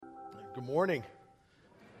Good morning.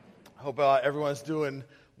 I hope everyone's doing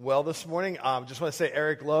well this morning. Just want to say,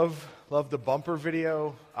 Eric, love the bumper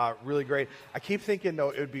video. Really great. I keep thinking, though,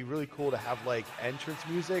 it would be really cool to have, like, entrance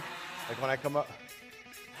music. Like, when I come up.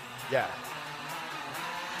 Yeah.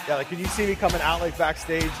 Yeah, like, can you see me coming out, like,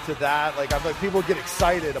 backstage to that? Like, I'm like, people get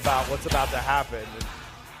excited about what's about to happen.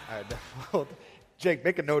 And, Jake,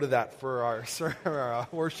 make a note of that for our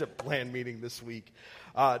worship plan meeting this week.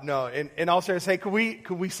 No, in all seriousness, hey,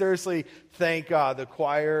 could we seriously thank the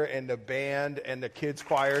choir and the band and the kids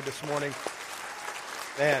choir this morning?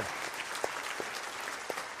 Man,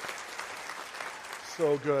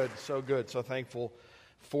 so good, so good, so thankful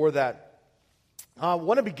for that. I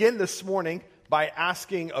want to begin this morning by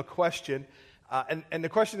asking a question, and the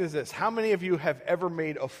question is this: how many of you have ever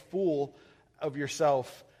made a fool of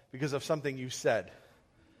yourself because of something you said?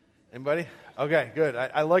 Anybody? Okay, good.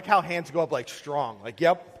 I like how hands go up like strong. Like,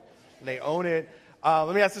 yep, and they own it.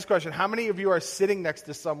 Let me ask this question. How many of you are sitting next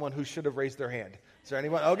to someone who should have raised their hand? Is there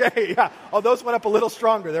anyone? Okay, yeah. Oh, those went up a little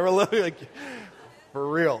stronger. They were a little like, for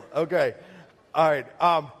real. Okay. All right.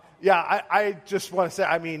 Yeah, I just want to say,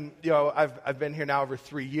 I mean, you know, I've been here now over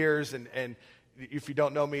 3 years, and if you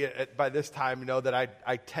don't know me by this time, you know that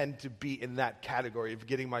I tend to be in that category of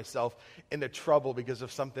getting myself into trouble because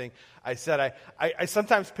of something I said. I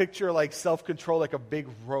sometimes picture like self-control like a big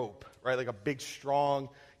rope, right? Like a big, strong,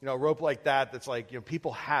 you know, rope like that that's like, you know,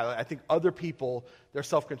 people have. I think other people, their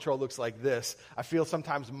self-control looks like this. I feel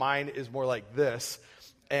sometimes mine is more like this,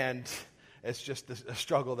 and it's just a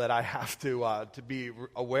struggle that I have to be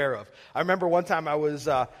aware of. I remember one time I was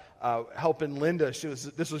helping Linda.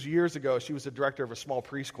 This was years ago. She was the director of a small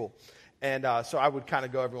preschool. And so I would kind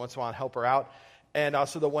of go every once in a while and help her out. And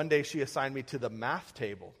so the one day she assigned me to the math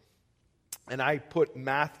table. And I put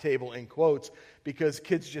math table in quotes because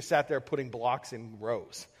kids just sat there putting blocks in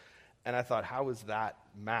rows. And I thought, how is that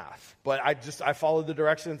math? But I followed the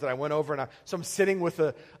directions, and I went over, so I'm sitting with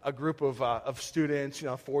a group of students, you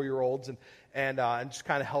know, 4-year-olds, and just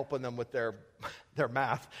kind of helping them with their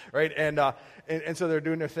math, right? And so they're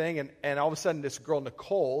doing their thing, and all of a sudden, this girl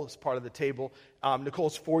Nicole is part of the table.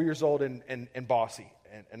 Nicole's 4 years old and bossy,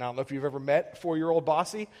 and I don't know if you've ever met 4-year-old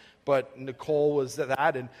bossy, but Nicole was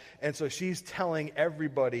that, and so she's telling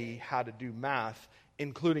everybody how to do math,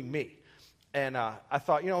 including me. And I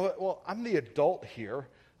thought, you know, well, I'm the adult here.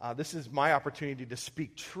 This is my opportunity to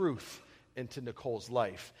speak truth into Nicole's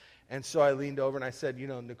life. And so I leaned over and I said, you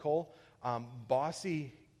know, Nicole,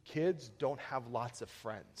 bossy kids don't have lots of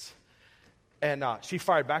friends. And she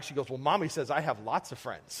fired back. She goes, well, Mommy says I have lots of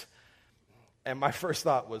friends. And my first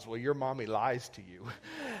thought was, well, your mommy lies to you.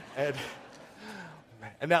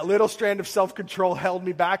 And that little strand of self-control held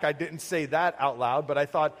me back. I didn't say that out loud, but I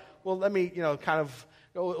thought, well, let me, you know, kind of,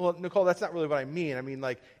 well, Nicole, that's not really what I mean. I mean,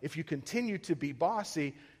 like, if you continue to be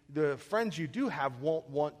bossy, the friends you do have won't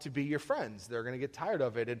want to be your friends. They're going to get tired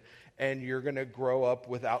of it, and you're going to grow up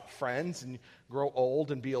without friends and grow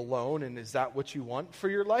old and be alone, and is that what you want for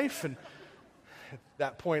your life? And at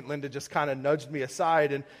that point, Linda just kind of nudged me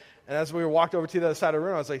aside, and as we walked over to the other side of the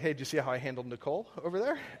room, I was like, hey, did you see how I handled Nicole over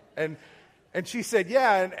there? And she said,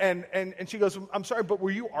 yeah, and she goes, I'm sorry, but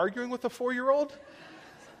were you arguing with a 4-year-old?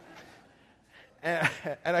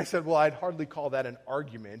 And I said, well, I'd hardly call that an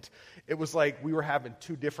argument. It was like we were having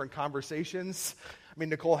two different conversations. I mean,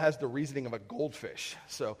 Nicole has the reasoning of a goldfish.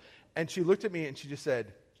 And she looked at me and she just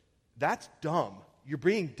said, that's dumb. You're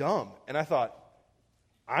being dumb. And I thought,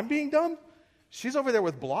 I'm being dumb? She's over there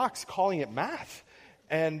with blocks calling it math.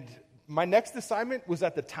 And my next assignment was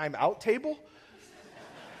at the timeout table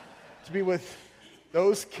to be with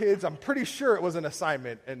those kids. I'm pretty sure it was an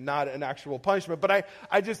assignment and not an actual punishment. But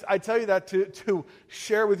I tell you that to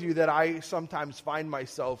share with you that I sometimes find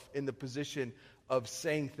myself in the position of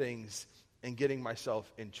saying things and getting myself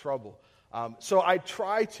in trouble. So I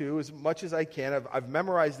try to, as much as I can. I've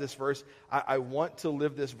memorized this verse. I want to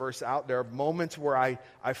live this verse out. There are moments where I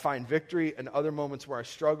find victory and other moments where I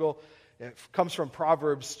struggle. It comes from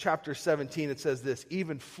Proverbs chapter 17. It says this: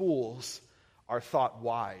 even fools are thought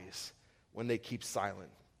wise when they keep silent.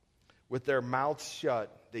 With their mouths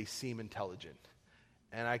shut, they seem intelligent.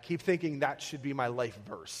 And I keep thinking that should be my life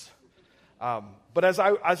verse. But as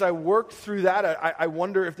I work through that, I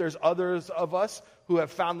wonder if there's others of us who have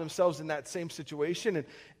found themselves in that same situation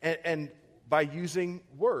and by using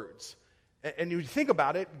words. And you think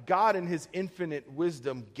about it, God in his infinite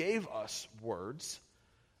wisdom gave us words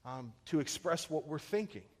to express what we're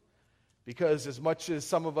thinking. Because as much as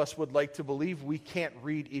some of us would like to believe, we can't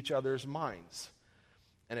read each other's minds.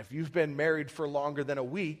 And if you've been married for longer than a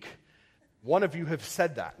week, one of you have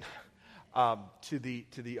said that to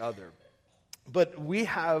the other. But we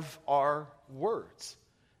have our words.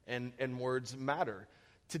 and words matter.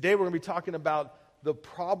 Today we're going to be talking about the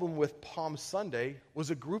problem with Palm Sunday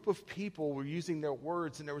was a group of people were using their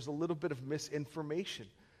words, and there was a little bit of misinformation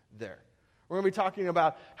there. We're going to be talking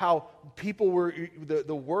about how people were,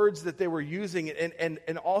 the words that they were using,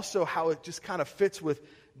 and also how it just kind of fits with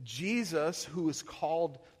Jesus, who is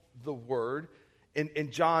called the Word.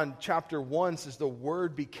 In John chapter 1 says, the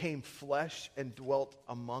Word became flesh and dwelt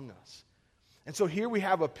among us. And so here we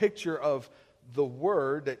have a picture of the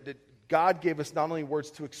Word, that God gave us not only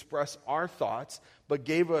words to express our thoughts, but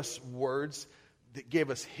gave us words, that gave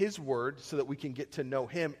us His Word so that we can get to know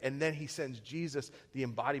Him. And then He sends Jesus, the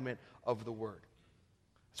embodiment of the Word.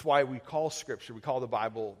 That's why we call Scripture, we call the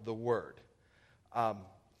Bible the Word.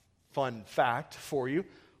 Fun fact for you,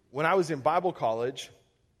 when I was in Bible college,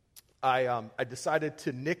 I decided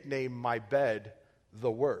to nickname my bed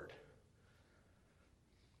the Word.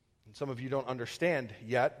 And some of you don't understand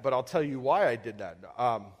yet, but I'll tell you why I did that.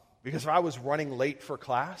 Because if I was running late for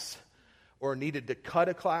class or needed to cut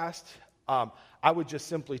a class, I would just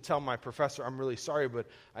simply tell my professor, I'm really sorry, but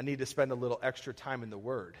I need to spend a little extra time in the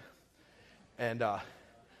Word. And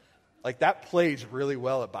like that plays really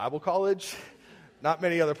well at Bible college, not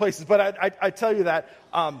many other places. But I tell you that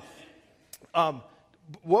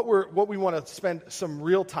what we want to spend some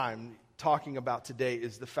real time talking about today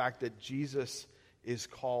is the fact that Jesus is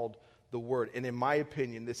called the Word. And in my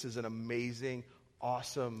opinion, this is an amazing,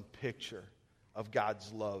 awesome picture of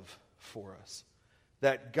God's love for us.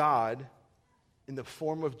 That God, in the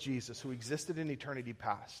form of Jesus, who existed in eternity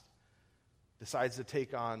past, decides to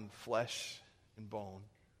take on flesh and bone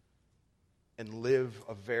and live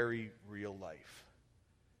a very real life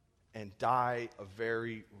and die a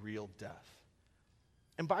very real death.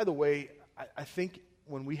 And by the way, I think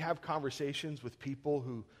when we have conversations with people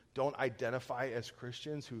who don't identify as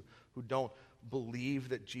Christians, who don't believe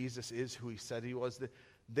that Jesus is who He said He was,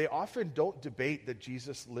 they often don't debate that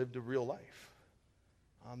Jesus lived a real life.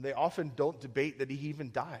 They often don't debate that He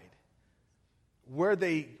even died. Where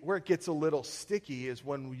it gets a little sticky is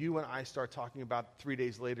when you and I start talking about 3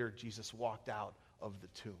 days later, Jesus walked out of the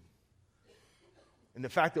tomb. And the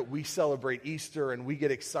fact that we celebrate Easter and we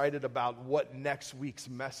get excited about what next week's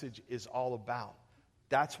message is all about,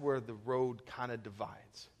 that's where the road kind of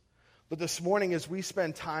divides. But this morning, as we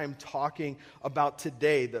spend time talking about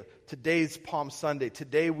today's Palm Sunday,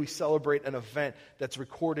 today we celebrate an event that's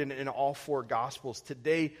recorded in all four Gospels.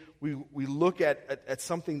 Today we look at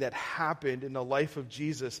something that happened in the life of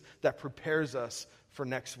Jesus that prepares us for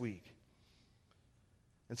next week.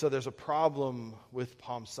 And so there's a problem with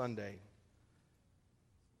Palm Sunday.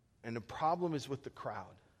 And the problem is with the crowd.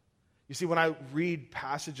 You see, when I read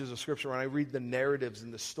passages of Scripture, when I read the narratives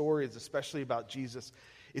and the stories, especially about Jesus,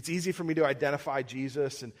 it's easy for me to identify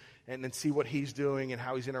Jesus and see what He's doing and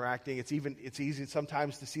how He's interacting. It's easy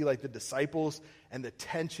sometimes to see like the disciples and the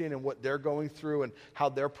tension and what they're going through and how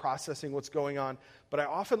they're processing what's going on. But I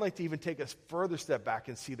often like to even take a further step back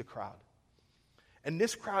and see the crowd. And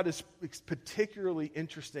this crowd is particularly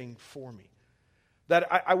interesting for me. That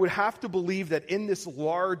I would have to believe that in this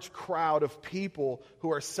large crowd of people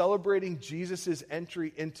who are celebrating Jesus'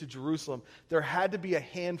 entry into Jerusalem, there had to be a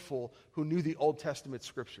handful who knew the Old Testament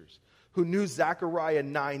Scriptures, who knew Zechariah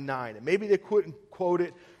 9:9. And maybe they couldn't quote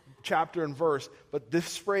it chapter and verse, but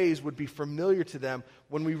this phrase would be familiar to them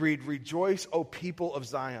when we read, "Rejoice, O people of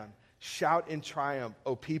Zion. Shout in triumph,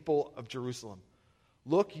 O people of Jerusalem.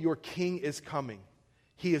 Look, your king is coming.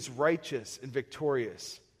 He is righteous and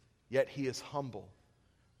victorious, yet he is humble,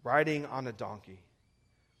 riding on a donkey."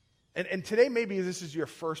 And today, maybe this is your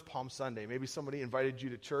first Palm Sunday. Maybe somebody invited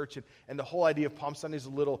you to church, and the whole idea of Palm Sunday is a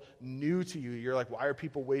little new to you. You're like, why are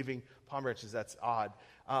people waving palm branches? That's odd.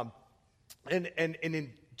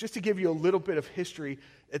 Just to give you a little bit of history,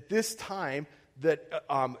 at this time, that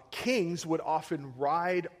kings would often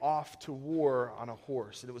ride off to war on a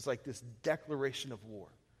horse. And it was like this declaration of war.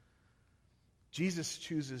 Jesus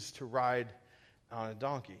chooses to ride on a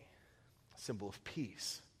donkey, a symbol of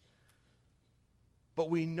peace. But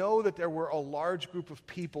we know that there were a large group of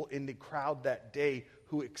people in the crowd that day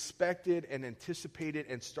who expected and anticipated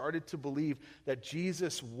and started to believe that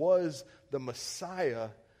Jesus was the Messiah.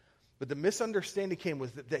 But the misunderstanding came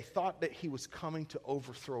was that they thought that He was coming to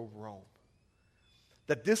overthrow Rome.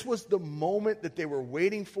 That this was the moment that they were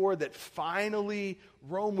waiting for, that finally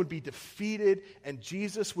Rome would be defeated and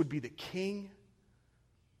Jesus would be the king.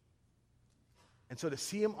 And so to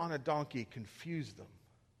see Him on a donkey confused them.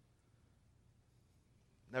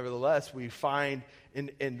 Nevertheless, we find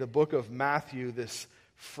in the book of Matthew this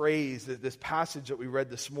phrase, this passage that we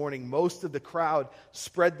read this morning, most of the crowd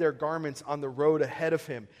spread their garments on the road ahead of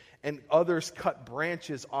him, and others cut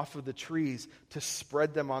branches off of the trees to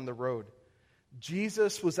spread them on the road.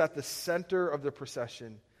 Jesus was at the center of the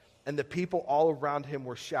procession, and the people all around him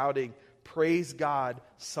were shouting, "Praise God,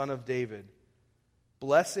 Son of David.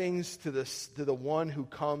 Blessings to the one who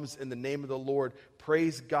comes in the name of the Lord.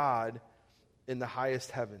 Praise God in the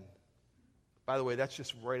highest heaven." By the way, that's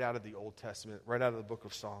just right out of the Old Testament, right out of the book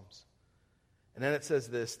of Psalms. And then it says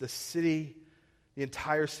this, the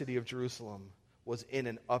entire city of Jerusalem was in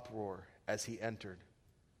an uproar as he entered.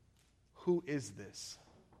 "Who is this?"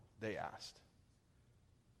 they asked.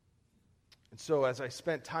 And so as I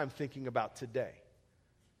spent time thinking about today,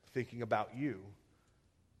 thinking about you,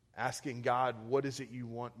 asking God, what is it you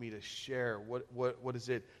want me to share? What is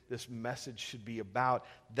it this message should be about?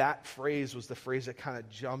 That phrase was the phrase that kind of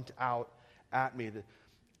jumped out at me,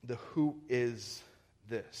 the "who is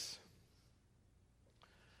this?"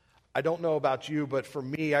 I don't know about you, but for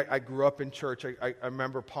me, I grew up in church. I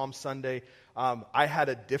remember Palm Sunday. I had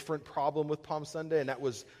a different problem with Palm Sunday, and that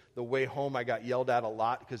was the way home. I got yelled at a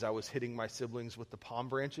lot because I was hitting my siblings with the palm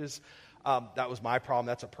branches. That was my problem.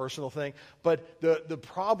 That's a personal thing. But the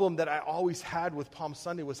problem that I always had with Palm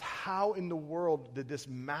Sunday was, how in the world did this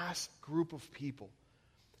mass group of people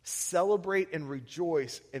celebrate and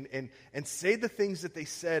rejoice and say the things that they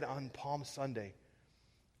said on Palm Sunday,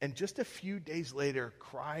 and just a few days later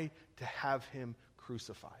cry to have him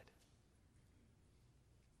crucified?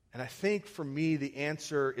 And I think for me, the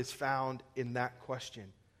answer is found in that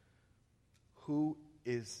question. Who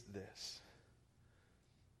is this?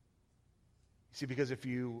 You see, because if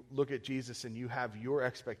you look at Jesus and you have your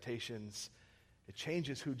expectations, it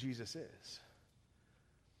changes who Jesus is.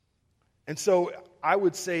 And so I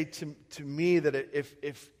would say to me that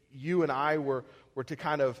if you and I were to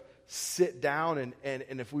kind of sit down and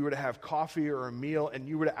if we were to have coffee or a meal and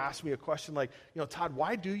you were to ask me a question like, Todd,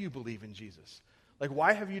 why do you believe in Jesus? Like,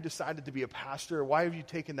 why have you decided to be a pastor? Why have you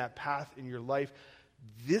taken that path in your life?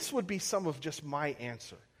 This would be some of just my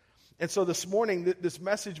answer. And so this morning, this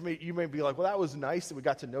message, you may be like, well, that was nice that we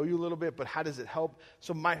got to know you a little bit, but how does it help?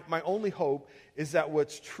 So my only hope is that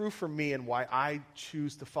what's true for me and why I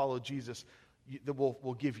choose to follow Jesus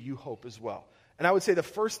will give you hope as well. And I would say the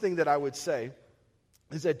first thing that I would say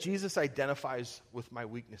is that Jesus identifies with my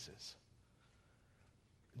weaknesses.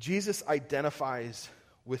 Jesus identifies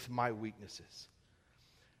with my weaknesses.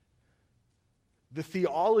 The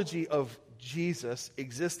theology of Jesus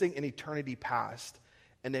existing in eternity past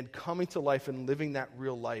and then coming to life and living that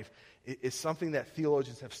real life is something that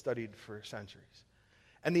theologians have studied for centuries.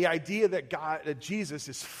 And the idea that Jesus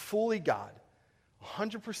is fully God,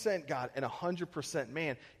 100% God and 100%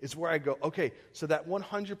 man, is where I go, okay, so that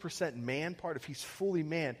 100% man part, if he's fully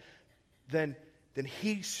man, then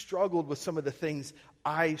he struggled with some of the things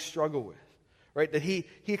I struggle with, right? That he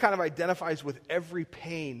kind of identifies with every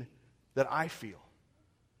pain that I feel,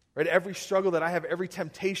 right? Every struggle that I have, every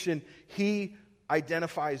temptation, he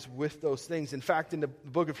identifies with those things. In fact, in the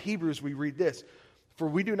book of Hebrews, we read this: "For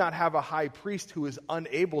we do not have a high priest who is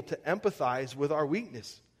unable to empathize with our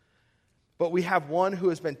weakness, but we have one who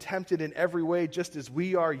has been tempted in every way just as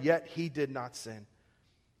we are, yet he did not sin.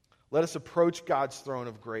 Let us approach God's throne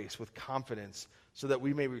of grace with confidence so that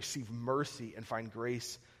we may receive mercy and find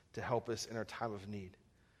grace to help us in our time of need."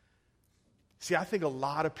 See, I think a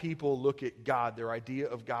lot of people look at God, their idea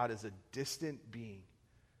of God, as a distant being.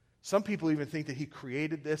 Some people even think that he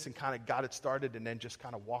created this and kind of got it started and then just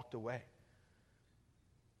kind of walked away.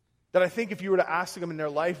 That I think if you were to ask them in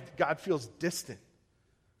their life, God feels distant.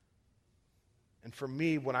 And for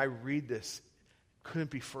me, when I read this, it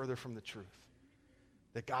couldn't be further from the truth.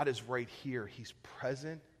 That God is right here. He's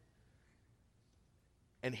present.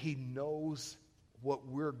 And he knows what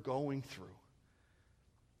we're going through.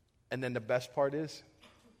 And then the best part is,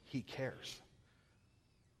 he cares.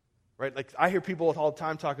 Right? Like, I hear people all the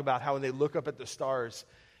time talk about how when they look up at the stars,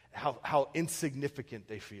 how insignificant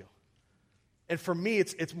they feel. And for me,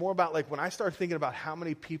 it's more about like when I start thinking about how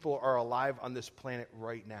many people are alive on this planet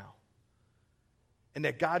right now. And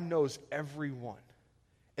that God knows everyone.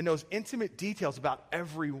 And knows intimate details about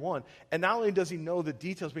everyone. And not only does he know the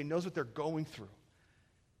details, but he knows what they're going through.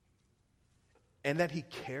 And that he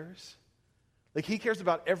cares. Like, he cares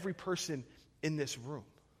about every person in this room.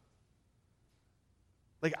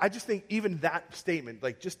 Like, I just think even that statement,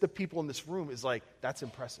 like just the people in this room, is like, that's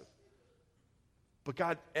impressive. But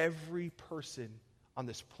God, every person on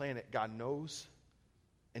this planet, God knows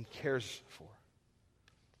and cares for.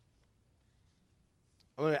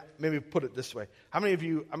 I'm going to maybe put it this way. How many of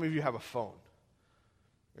you have a phone?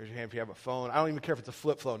 Raise your hand if you have a phone. I don't even care if it's a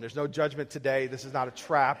flip phone. There's no judgment today. This is not a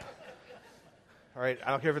trap. All right?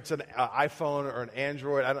 I don't care if it's an iPhone or an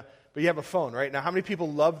Android. But you have a phone, right? Now, how many people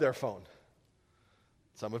love their phone?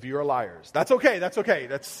 Some of you are liars. That's okay. That's okay.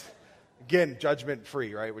 That's, again,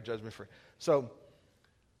 judgment-free, right? We're judgment-free. So,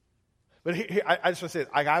 but I just want to say,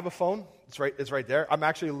 I have a phone. It's right there. I'm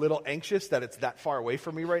actually a little anxious that it's that far away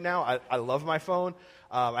from me right now. I love my phone.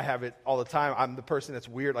 I have it all the time. I'm the person that's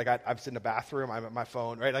weird. Like, I'm sitting in the bathroom. I'm at my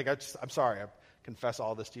phone, right? Like, I'm sorry. I confess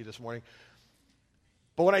all this to you this morning.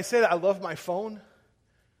 But when I say that I love my phone,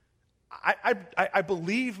 I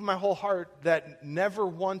believe in my whole heart that never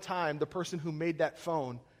one time the person who made that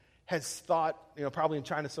phone has thought, probably in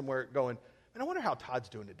China somewhere, going, man, I wonder how Todd's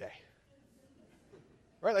doing today.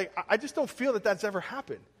 Right? Like, I just don't feel that that's ever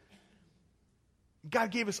happened.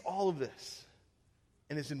 God gave us all of this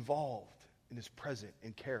and is involved and is present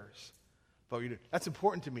and cares about what you do. That's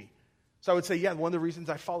important to me. So I would say, yeah, one of the reasons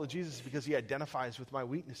I follow Jesus is because he identifies with my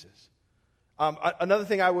weaknesses. Another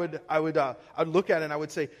thing I would look at and I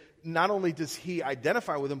would say, not only does he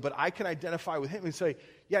identify with them, but I can identify with him and say,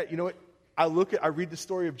 yeah, you know what? I read the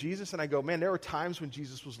story of Jesus and I go, man, there were times when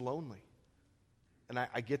Jesus was lonely. And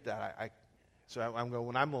I get that. So I'm going,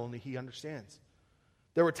 when I'm lonely, he understands.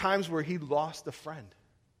 There were times where he lost a friend.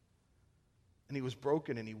 And he was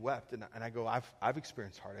broken and he wept. And I go, I've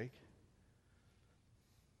experienced heartache.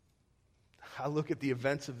 I look at the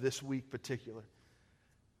events of this week particular.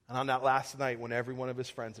 And on that last night when every one of his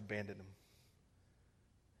friends abandoned him.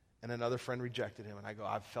 And another friend rejected him. And I go,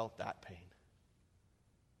 I've felt that pain.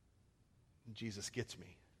 And Jesus gets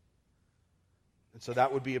me. And so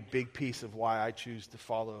that would be a big piece of why I choose to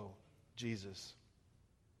follow Jesus.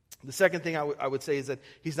 The second thing I would say is that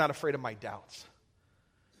he's not afraid of my doubts.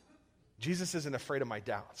 Jesus isn't afraid of my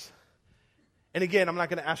doubts. And again, I'm not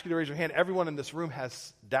going to ask you to raise your hand. Everyone in this room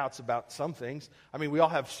has doubts about some things. I mean, we all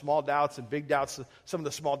have small doubts and big doubts. Some of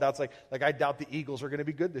the small doubts, like I doubt the Eagles are going to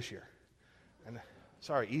be good this year. And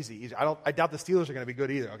sorry, easy. I doubt the Steelers are going to be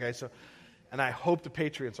good either. Okay, so, and I hope the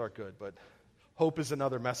Patriots are good, but hope is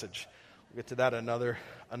another message. We'll get to that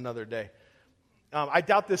another day. I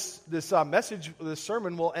doubt this message, this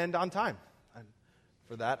sermon will end on time. And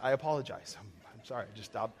for that, I apologize. I'm sorry. I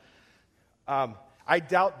just doubt. I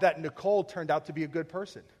doubt that Nicole turned out to be a good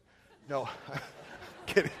person. No, I'm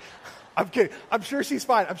kidding. I'm kidding. I'm sure she's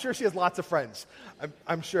fine. I'm sure she has lots of friends.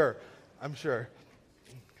 I'm sure.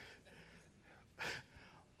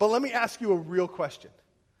 But let me ask you a real question.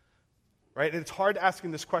 Right? And it's hard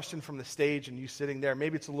asking this question from the stage and you sitting there.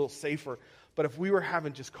 Maybe it's a little safer. But if we were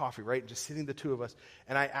having just coffee, right, and just sitting the two of us,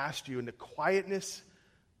 and I asked you in the quietness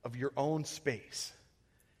of your own space,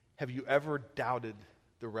 have you ever doubted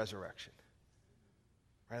the resurrection?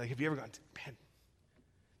 Right? Like, have you ever gone, man,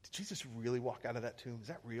 did Jesus really walk out of that tomb? Is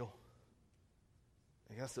that real?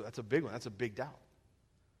 I guess that's a big one. That's a big doubt.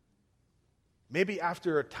 Maybe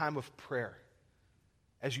after a time of prayer,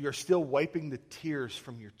 as you are still wiping the tears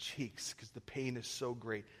from your cheeks because the pain is so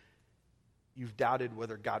great, you've doubted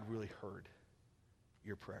whether God really heard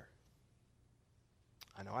your prayer.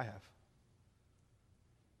 I know I have.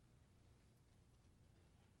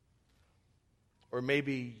 Or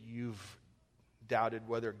maybe you've doubted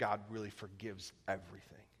whether God really forgives everything.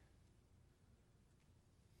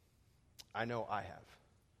 I know I have.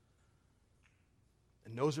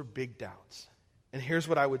 And those are big doubts. And here's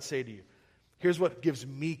what I would say to you. Here's what gives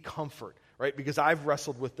me comfort, right? Because I've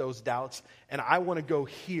wrestled with those doubts, and I want to go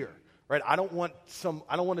here. Right? I don't want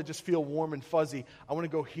to just feel warm and fuzzy. I want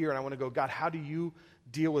to go here and I want to go, God, how do you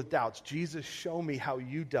deal with doubts? Jesus, show me how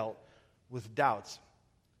you dealt with doubts.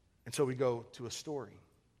 And so we go to a story.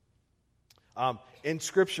 In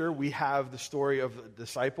Scripture, we have the story of a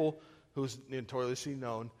disciple who's notoriously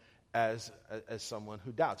known as someone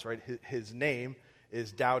who doubts, right? His name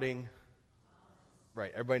is Doubting.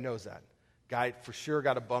 Right, everybody knows that. Guy for sure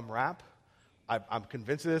got a bum rap. I'm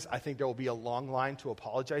convinced of this. I think there will be a long line to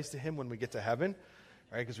apologize to him when we get to heaven,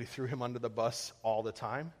 right? Because we threw him under the bus all the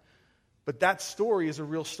time. But that story is a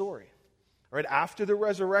real story, right? After the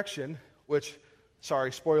resurrection, which,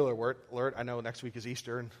 sorry, spoiler alert. I know next week is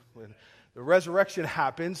Easter, and when the resurrection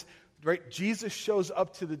happens, right? Jesus shows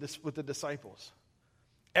up with the disciples.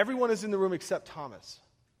 Everyone is in the room except Thomas.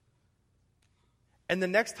 And the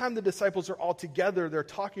next time the disciples are all together, they're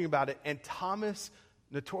talking about it, and Thomas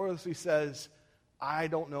notoriously says, I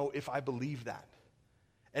don't know if I believe that.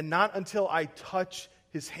 And not until I touch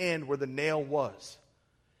his hand where the nail was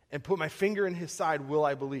and put my finger in his side will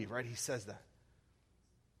I believe, right? He says that.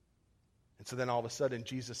 And so then all of a sudden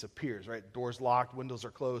Jesus appears, right? Doors locked, windows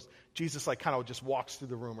are closed. Jesus kind of just walks through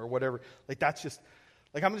the room or whatever. That's just,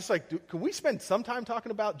 Like, I'm just like, can we spend some time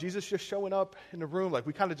talking about Jesus just showing up in the room? Like,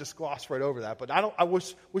 we kind of just gloss right over that. But I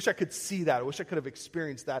wish I could see that. I wish I could have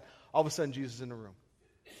experienced that. All of a sudden, Jesus is in the room.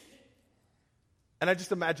 And I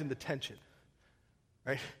just imagine the tension,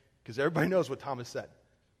 right? Because everybody knows what Thomas said.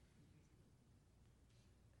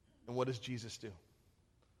 And what does Jesus do?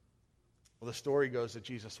 Well, the story goes that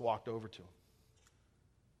Jesus walked over to him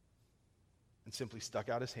and simply stuck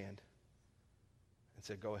out his hand and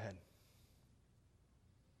said, go ahead.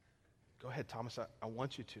 Go ahead, Thomas, I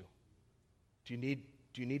want you to. Do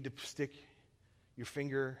you need to stick your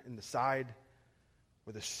finger in the side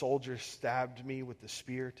where the soldier stabbed me with the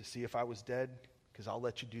spear to see if I was dead? Because I'll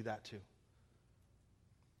let you do that too.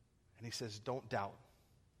 And he says, don't doubt.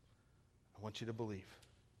 I want you to believe.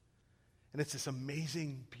 And it's this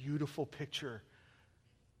amazing, beautiful picture,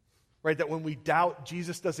 right? That when we doubt,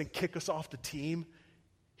 Jesus doesn't kick us off the team.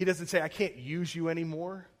 He doesn't say, I can't use you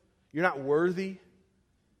anymore. You're not worthy.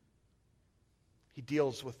 He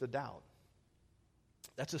deals with the doubt.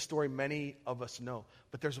 That's a story many of us know.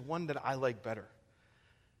 But there's one that I like better.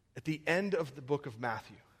 At the end of the book of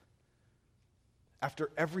Matthew,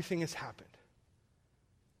 after everything has happened,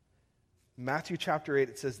 Matthew chapter 8,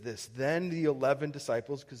 it says this, then the 11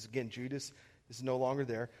 disciples, because again, Judas is no longer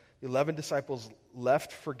there, the 11 disciples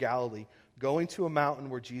left for Galilee, going to a mountain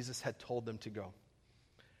where Jesus had told them to go.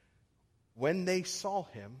 When they saw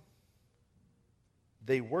him,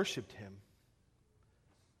 they worshiped him,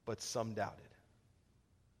 but some doubted.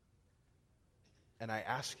 And I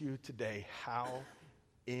ask you today, how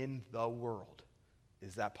in the world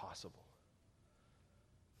is that possible?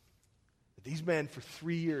 These men for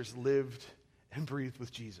 3 years lived and breathed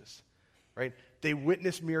with Jesus, right? They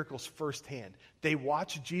witnessed miracles firsthand. They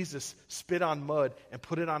watched Jesus spit on mud and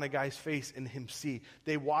put it on a guy's face and him see.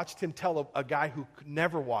 They watched him tell a guy who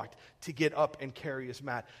never walked to get up and carry his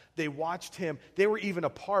mat. They watched him. They were even a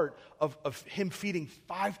part of him feeding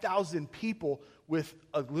 5,000 people with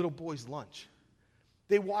a little boy's lunch.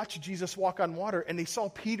 They watched Jesus walk on water, and they saw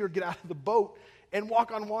Peter get out of the boat and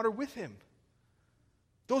walk on water with him.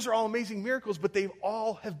 Those are all amazing miracles, but they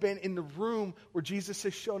all have been in the room where Jesus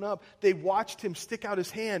has shown up. They watched him stick out his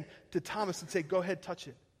hand to Thomas and say, go ahead, touch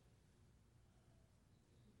it.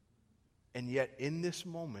 And yet in this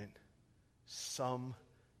moment, some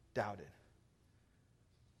doubted.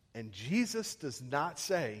 And Jesus does not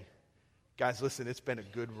say, guys, listen, it's been a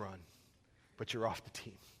good run, but you're off the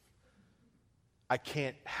team. I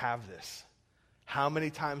can't have this. How many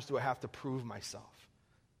times do I have to prove myself?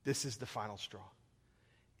 This is the final straw.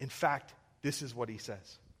 In fact, this is what he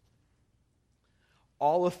says.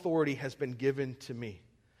 All authority has been given to me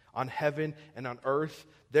on heaven and on earth.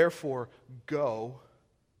 Therefore, go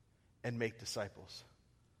and make disciples.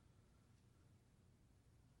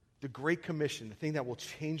 The Great Commission, the thing that will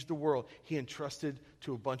change the world, he entrusted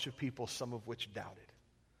to a bunch of people, some of which doubted.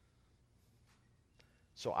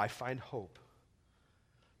 So I find hope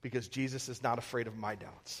because Jesus is not afraid of my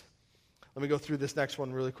doubts. Let me go through this next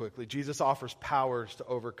one really quickly. Jesus offers powers to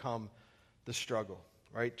overcome the struggle,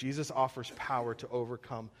 right? Jesus offers power to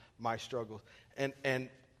overcome my struggles. And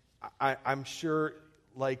I'm sure,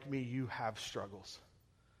 like me, you have struggles,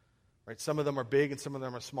 right? Some of them are big and some of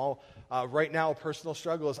them are small. Right now, a personal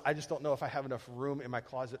struggle is I just don't know if I have enough room in my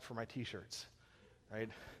closet for my T-shirts, right?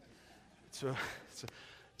 It's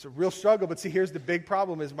a real struggle, but see, here's the big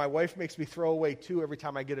problem is my wife makes me throw away 2 every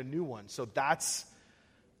time I get a new one. So that's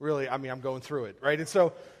really, I'm going through it, right? And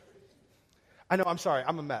so, I know, I'm sorry,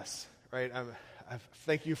 I'm a mess, right?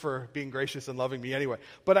 Thank you for being gracious and loving me anyway.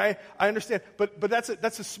 But I understand, but that's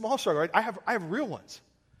a small struggle, right? I have real ones.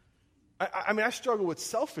 I struggle with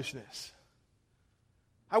selfishness.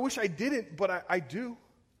 I wish I didn't, but I do.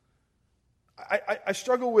 I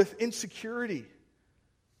struggle with insecurity.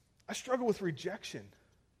 I struggle with rejection.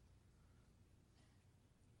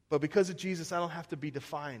 But because of Jesus, I don't have to be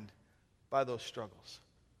defined by those struggles.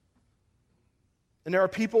 And there are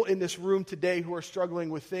people in this room today who are struggling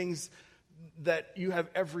with things that you have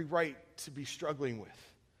every right to be struggling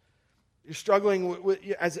with. You're struggling with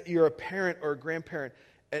as you're a parent or a grandparent,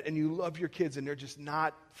 and you love your kids, and they're just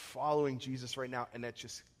not following Jesus right now, and that's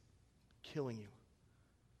just killing you.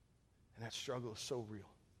 And that struggle is so real.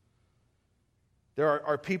 There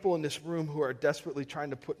are people in this room who are desperately trying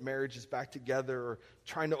to put marriages back together or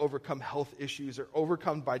trying to overcome health issues or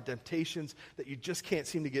overcome by temptations that you just can't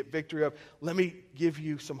seem to get victory of. Let me give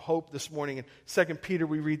you some hope this morning. In 2 Peter,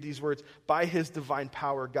 we read these words, by his divine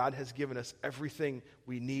power, God has given us everything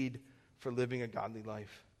we need for living a godly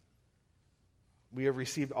life. We have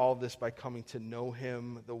received all of this by coming to know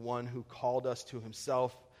him, the one who called us to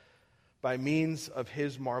himself by means of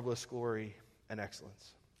his marvelous glory and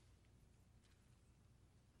excellence.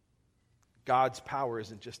 God's power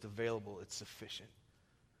isn't just available, it's sufficient.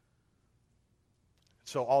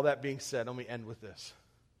 So all that being said, let me end with this.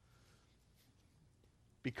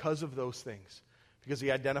 Because of those things, because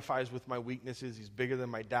he identifies with my weaknesses, he's bigger than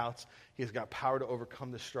my doubts, he has got power to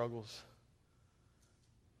overcome the struggles,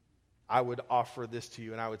 I would offer this to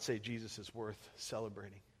you, and I would say Jesus is worth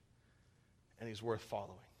celebrating, and he's worth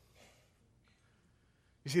following.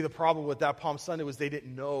 You see, the problem with that Palm Sunday was they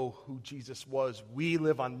didn't know who Jesus was. We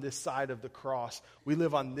live on this side of the cross. We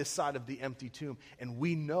live on this side of the empty tomb, and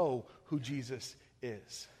we know who Jesus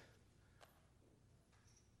is.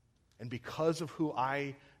 And because of who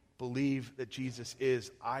I believe that Jesus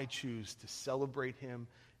is, I choose to celebrate him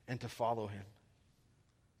and to follow him.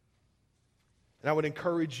 And I would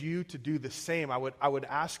encourage you to do the same. I would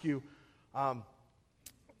ask you, I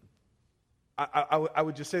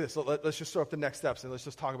would just say this. Let's just throw up the next steps and let's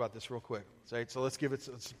just talk about this real quick. Right? So let's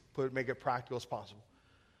make it practical as possible.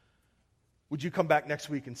 Would you come back next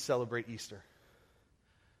week and celebrate Easter?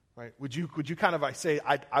 Right? Would you kind of say,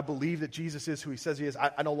 I believe that Jesus is who he says he is.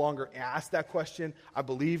 I no longer ask that question. I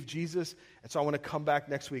believe Jesus, and so I want to come back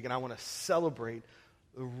next week and I want to celebrate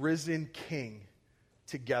the risen King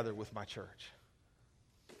together with my church.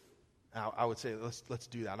 Now, I would say let's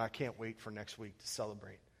do that. And I can't wait for next week to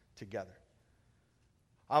celebrate together.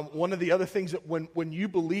 One of the other things that when you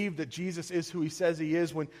believe that Jesus is who he says he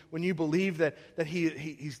is, when you believe that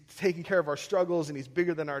he's taking care of our struggles and he's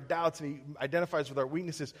bigger than our doubts and he identifies with our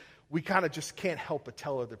weaknesses, we kind of just can't help but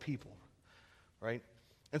tell other people, right?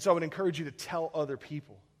 And so I would encourage you to tell other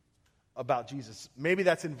people about Jesus. Maybe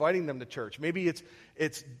that's inviting them to church. Maybe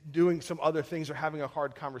it's doing some other things or having a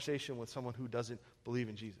hard conversation with someone who doesn't believe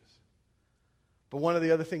in Jesus. But one of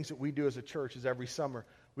the other things that we do as a church is every summer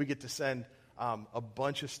we get to send a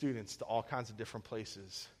bunch of students to all kinds of different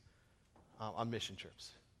places on mission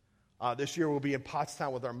trips. This year we'll be in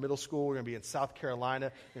Pottstown with our middle school. We're going to be in South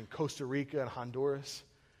Carolina, in Costa Rica, and Honduras.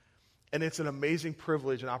 And it's an amazing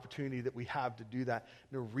privilege and opportunity that we have to do that.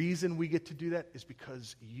 And the reason we get to do that is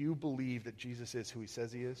because you believe that Jesus is who he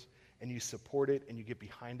says he is, and you support it, and you get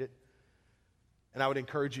behind it. And I would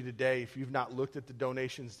encourage you today, if you've not looked at the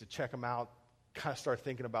donations, to check them out, kind of start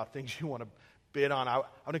thinking about things you want to bid on. I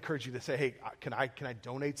would encourage you to say, hey, can I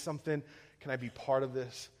donate something? Can I be part of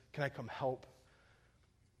this? Can I come help?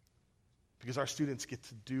 Because our students get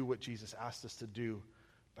to do what Jesus asked us to do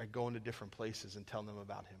by going to different places and telling them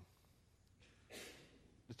about him.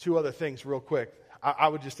 The two other things real quick. I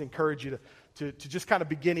would just encourage you to just kind of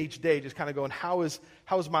begin each day just kind of going, how is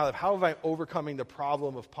my life? How have I overcoming the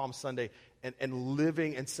problem of Palm Sunday and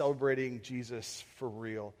living and celebrating Jesus for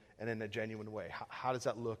real and in a genuine way? How does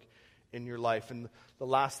that look in your life? And the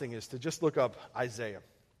last thing is to just look up Isaiah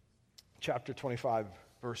chapter 25,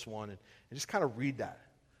 verse 1, and just kind of read that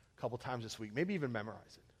a couple times this week. Maybe even memorize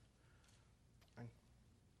it. Right?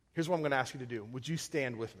 Here's what I'm going to ask you to do. Would you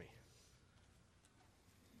stand with me?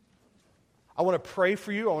 I want to pray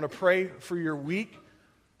for you. I want to pray for your week.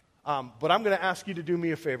 But I'm going to ask you to do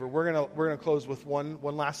me a favor. We're going to close with one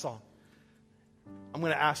last song. I'm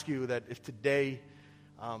going to ask you that if today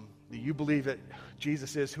that you believe that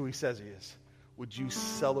Jesus is who he says he is, would you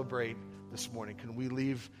celebrate this morning? Can we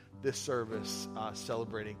leave this service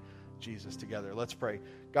celebrating Jesus together? Let's pray.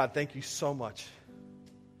 God, thank you so much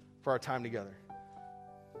for our time together.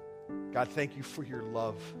 God, thank you for your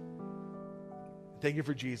love. Thank you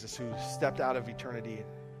for Jesus, who stepped out of eternity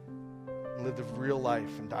and lived a real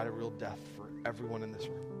life and died a real death for everyone in this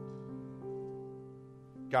room.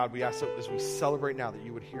 God, we ask that as we celebrate now that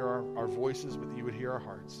you would hear our voices, but that you would hear our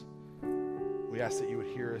hearts. We ask that you would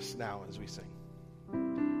hear us now as we sing.